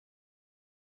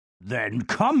Then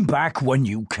come back when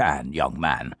you can, young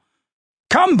man.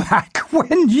 Come back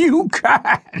when you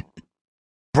can.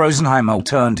 Rosenheimer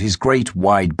turned his great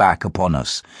wide back upon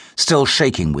us, still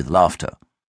shaking with laughter.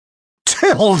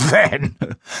 Till then,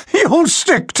 you'll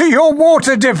stick to your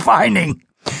water defining,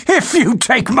 if you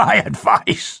take my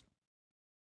advice.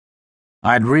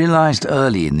 I had realized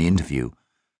early in the interview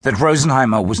that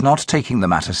Rosenheimer was not taking the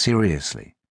matter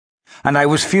seriously, and I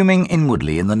was fuming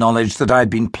inwardly in the knowledge that I had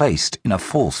been placed in a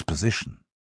false position.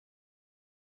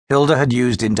 Hilda had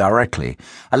used indirectly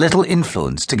a little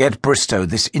influence to get Bristow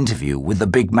this interview with the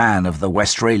big man of the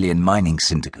Westralian mining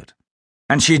syndicate,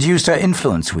 and she had used her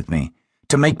influence with me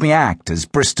to make me act as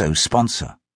Bristow's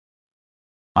sponsor.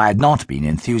 I had not been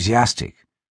enthusiastic,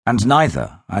 and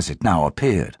neither, as it now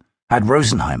appeared, had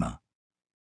Rosenheimer.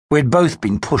 We had both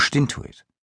been pushed into it.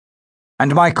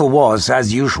 And Michael was,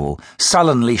 as usual,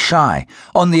 sullenly shy,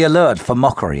 on the alert for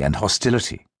mockery and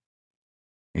hostility.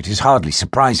 It is hardly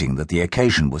surprising that the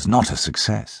occasion was not a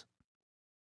success.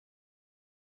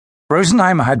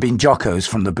 Rosenheimer had been jocose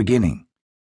from the beginning.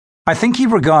 I think he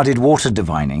regarded water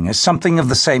divining as something of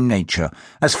the same nature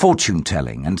as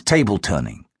fortune-telling and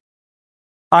table-turning.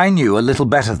 I knew a little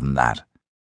better than that.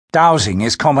 Dowsing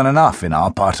is common enough in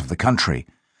our part of the country,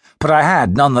 but I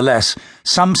had, nonetheless,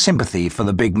 some sympathy for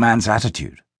the big man's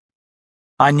attitude.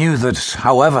 I knew that,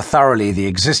 however thoroughly the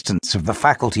existence of the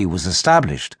faculty was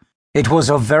established, it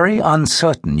was of very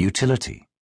uncertain utility.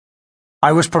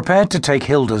 I was prepared to take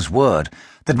Hilda's word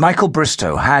that Michael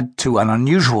Bristow had, to an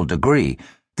unusual degree,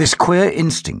 this queer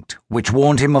instinct which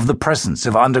warned him of the presence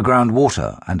of underground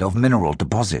water and of mineral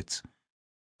deposits,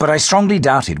 but I strongly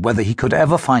doubted whether he could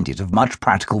ever find it of much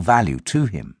practical value to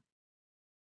him.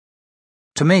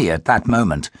 To me, at that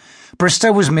moment,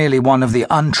 Bristow was merely one of the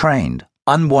untrained,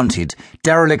 unwanted,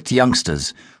 derelict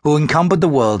youngsters who encumbered the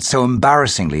world so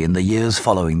embarrassingly in the years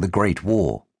following the Great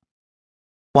War.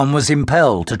 One was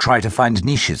impelled to try to find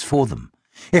niches for them,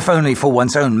 if only for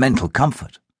one's own mental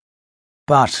comfort.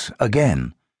 But,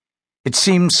 again, it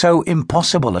seemed so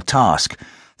impossible a task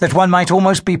that one might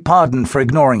almost be pardoned for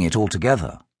ignoring it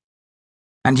altogether.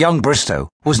 And young Bristow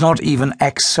was not even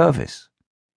ex-service.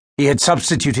 He had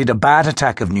substituted a bad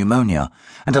attack of pneumonia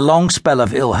and a long spell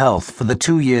of ill health for the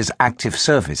 2 years' active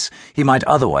service he might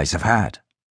otherwise have had.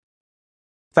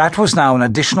 That was now an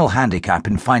additional handicap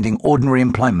in finding ordinary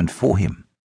employment for him.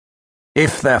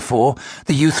 If, therefore,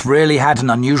 the youth really had an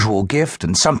unusual gift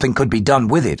and something could be done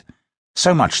with it,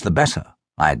 so much the better,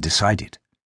 I had decided.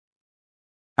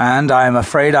 And I am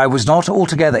afraid I was not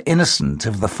altogether innocent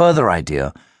of the further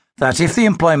idea that if the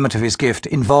employment of his gift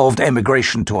involved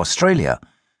emigration to Australia,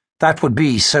 that would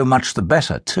be so much the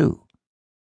better, too.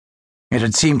 It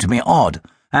had seemed to me odd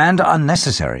and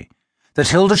unnecessary that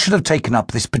Hilda should have taken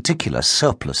up this particular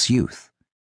surplus youth.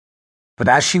 But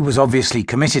as she was obviously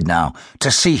committed now to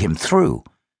see him through,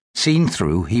 seen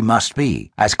through he must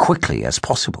be as quickly as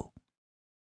possible.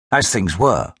 As things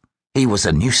were, he was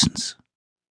a nuisance.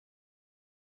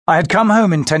 I had come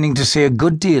home intending to see a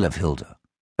good deal of Hilda.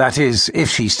 That is, if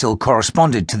she still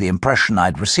corresponded to the impression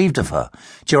I'd received of her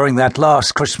during that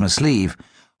last Christmas leave,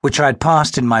 which I had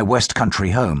passed in my West Country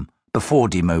home before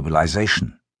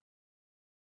demobilization.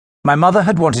 My mother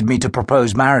had wanted me to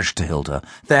propose marriage to Hilda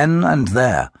then and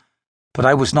there, but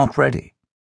I was not ready.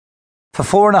 For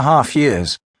 4.5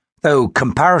 years, though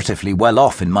comparatively well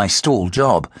off in my stall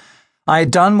job, I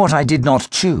had done what I did not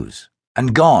choose,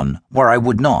 and gone where I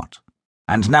would not,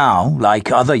 and now,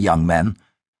 like other young men,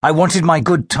 I wanted my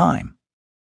good time.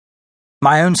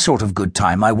 My own sort of good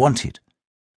time I wanted,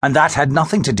 and that had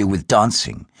nothing to do with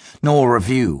dancing, nor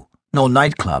revue, nor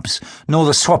nightclubs, nor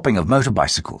the swapping of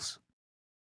motorbicycles.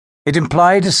 It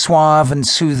implied a suave and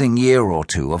soothing year or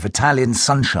two of Italian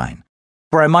sunshine,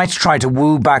 where I might try to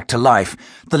woo back to life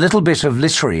the little bit of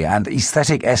literary and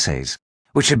aesthetic essays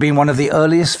which had been one of the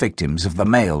earliest victims of the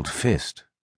mailed fist.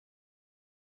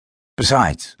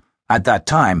 Besides, at that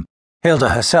time, Hilda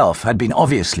herself had been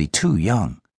obviously too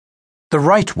young. The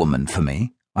right woman for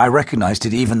me, I recognized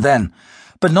it even then,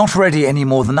 but not ready any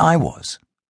more than I was.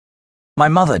 My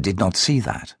mother did not see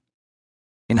that.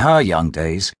 In her young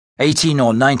days, 18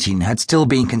 or 19 had still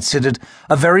been considered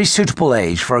a very suitable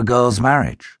age for a girl's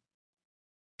marriage.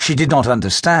 She did not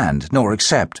understand nor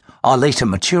accept our later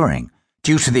maturing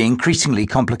due to the increasingly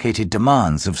complicated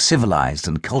demands of civilized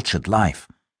and cultured life,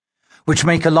 which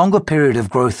make a longer period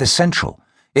of growth essential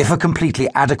if a completely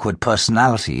adequate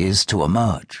personality is to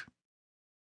emerge.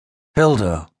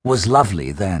 Hilda was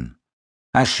lovely then,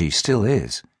 as she still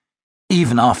is,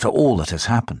 even after all that has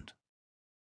happened.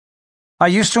 I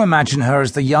used to imagine her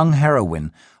as the young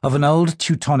heroine of an old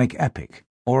Teutonic epic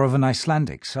or of an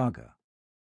Icelandic saga.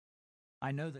 I know that